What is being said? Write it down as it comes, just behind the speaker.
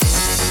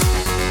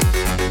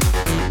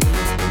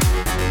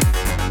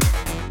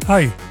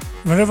Hi,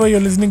 wherever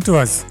you're listening to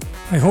us,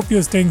 I hope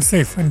you're staying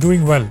safe and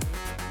doing well.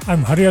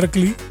 I'm Hari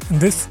Arakali,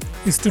 and this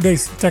is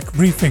today's Tech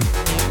Briefing.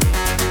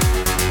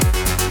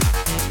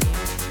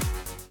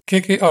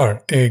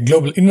 KKR, a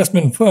global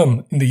investment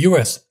firm in the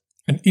US,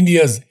 and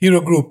India's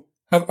Hero Group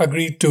have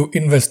agreed to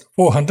invest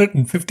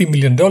 $450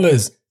 million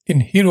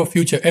in Hero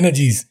Future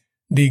Energies,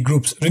 the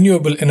group's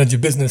renewable energy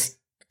business,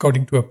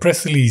 according to a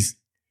press release.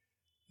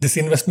 This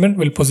investment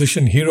will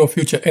position Hero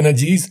Future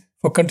Energies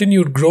for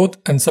continued growth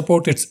and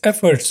support its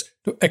efforts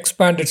to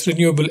expand its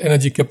renewable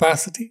energy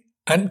capacity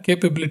and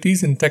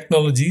capabilities in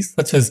technologies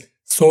such as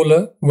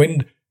solar,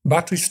 wind,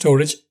 battery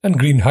storage, and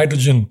green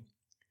hydrogen.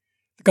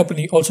 The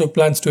company also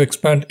plans to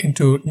expand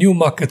into new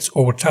markets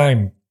over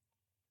time.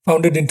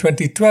 Founded in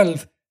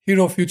 2012,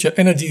 Hero Future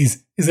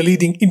Energies is a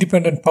leading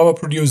independent power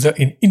producer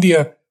in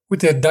India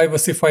with a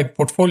diversified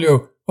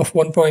portfolio of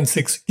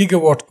 1.6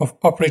 gigawatt of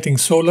operating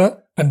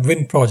solar and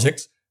wind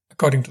projects,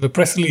 according to the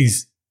press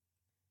release.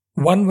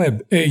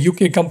 OneWeb, a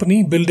UK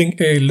company building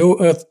a low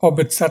Earth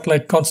orbit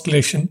satellite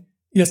constellation,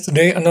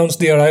 yesterday announced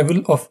the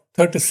arrival of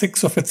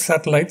 36 of its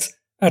satellites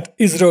at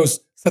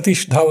ISRO's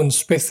Satish Dhawan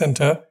Space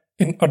Centre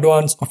in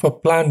advance of a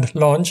planned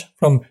launch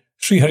from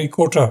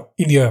Sriharikota,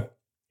 India.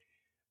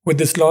 With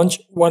this launch,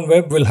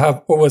 OneWeb will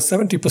have over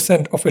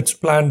 70% of its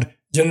planned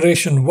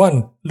Generation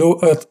 1 low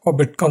Earth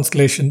orbit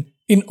constellation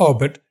in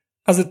orbit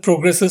as it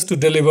progresses to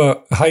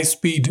deliver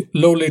high-speed,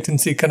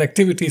 low-latency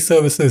connectivity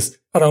services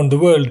around the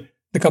world,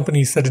 the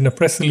company said in a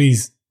press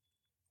release.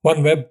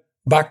 OneWeb,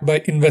 backed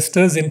by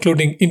investors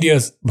including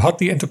India's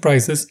Bharti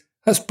Enterprises,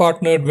 has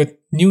partnered with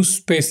New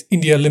Space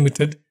India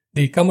Limited,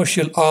 the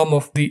commercial arm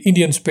of the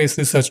Indian Space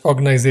Research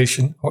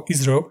Organisation, or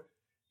ISRO,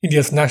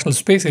 India's national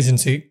space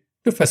agency,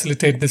 to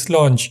facilitate this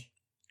launch.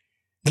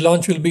 The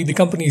launch will be the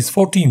company's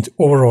 14th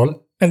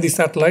overall, and the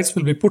satellites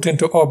will be put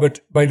into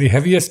orbit by the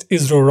heaviest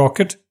ISRO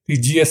rocket, the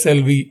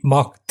GSLV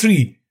Mark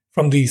III,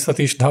 from the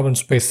Satish Dhawan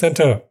Space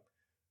Centre.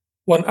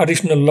 One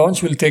additional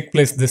launch will take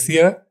place this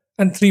year,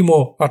 and 3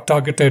 more are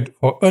targeted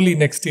for early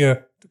next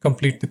year to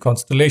complete the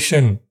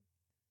constellation.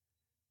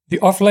 The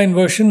offline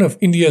version of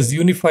India's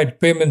unified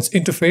payments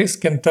interface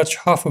can touch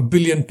 500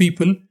 million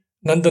people,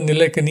 Nandan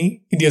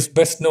Nilekani, India's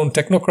best-known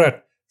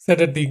technocrat,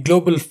 said at the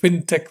Global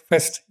FinTech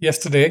Fest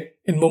yesterday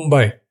in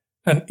Mumbai,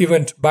 an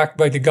event backed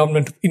by the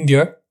Government of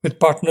India with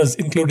partners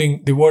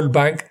including the World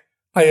Bank,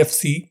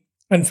 IFC,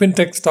 and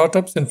fintech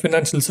startups and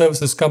financial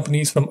services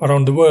companies from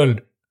around the world.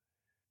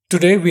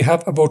 Today, we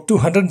have about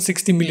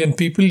 260 million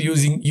people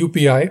using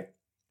UPI.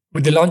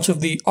 With the launch of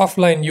the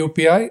offline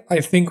UPI, I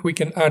think we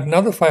can add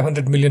another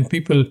 500 million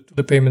people to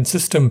the payment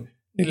system,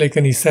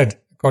 Nilekani said,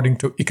 according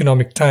to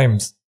Economic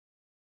Times.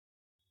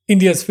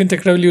 India's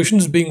fintech revolution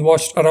is being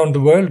watched around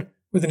the world,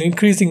 with an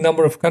increasing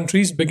number of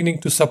countries beginning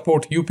to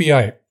support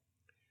UPI.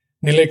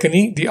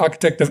 Nilekani, the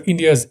architect of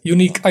India's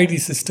unique ID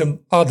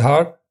system,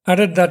 Aadhaar,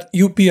 added that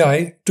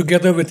UPI,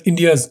 together with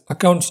India's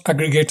accounts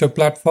aggregator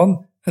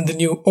platform and the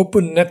new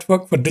Open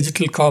Network for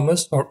Digital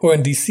Commerce, or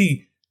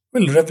ONDC,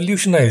 will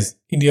revolutionize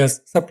India's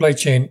supply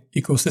chain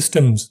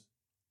ecosystems.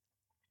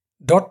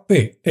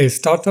 DotPay, a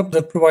startup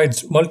that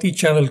provides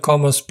multi-channel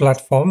commerce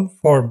platform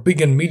for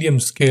big and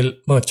medium-scale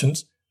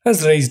merchants,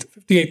 has raised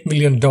 $58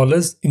 million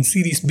in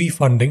Series B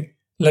funding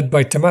led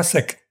by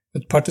Temasek,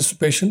 with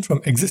participation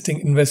from existing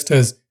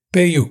investors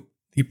PayU,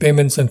 the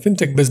payments and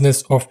fintech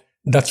business of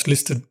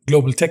Dutch-listed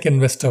global tech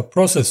investor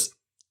Prosus,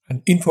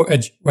 and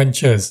InfoEdge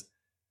Ventures.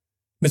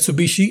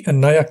 Mitsubishi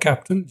and Naya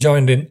Capital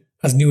joined in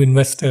as new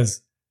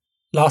investors.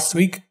 Last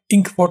week,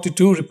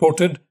 Inc42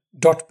 reported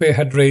DotPay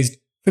had raised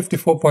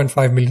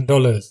 $54.5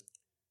 million.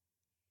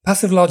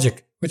 Passive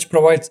Logic, which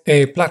provides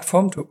a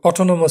platform to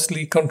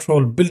autonomously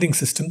control building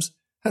systems,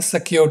 has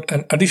secured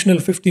an additional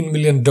 $15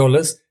 million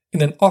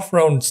in an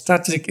off-round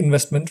strategic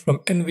investment from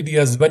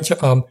NVIDIA's venture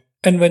arm,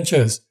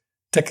 NVentures,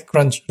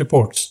 TechCrunch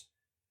reports.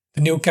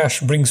 The new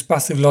cash brings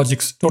Passive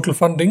Logic's total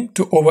funding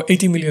to over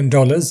 $80 million,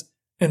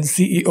 and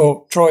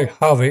CEO Troy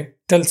Harvey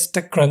tells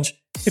TechCrunch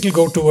it'll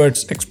go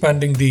towards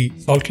expanding the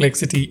Salt Lake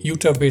City,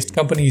 Utah-based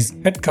company's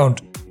headcount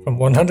from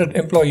 100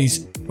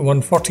 employees to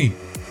 140 in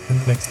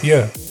the next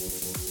year.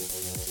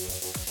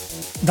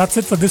 That's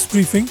it for this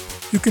briefing.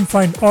 You can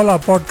find all our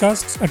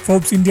podcasts at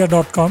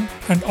ForbesIndia.com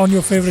and on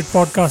your favorite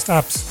podcast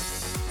apps.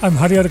 I'm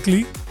Hari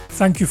Arakali.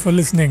 Thank you for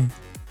listening.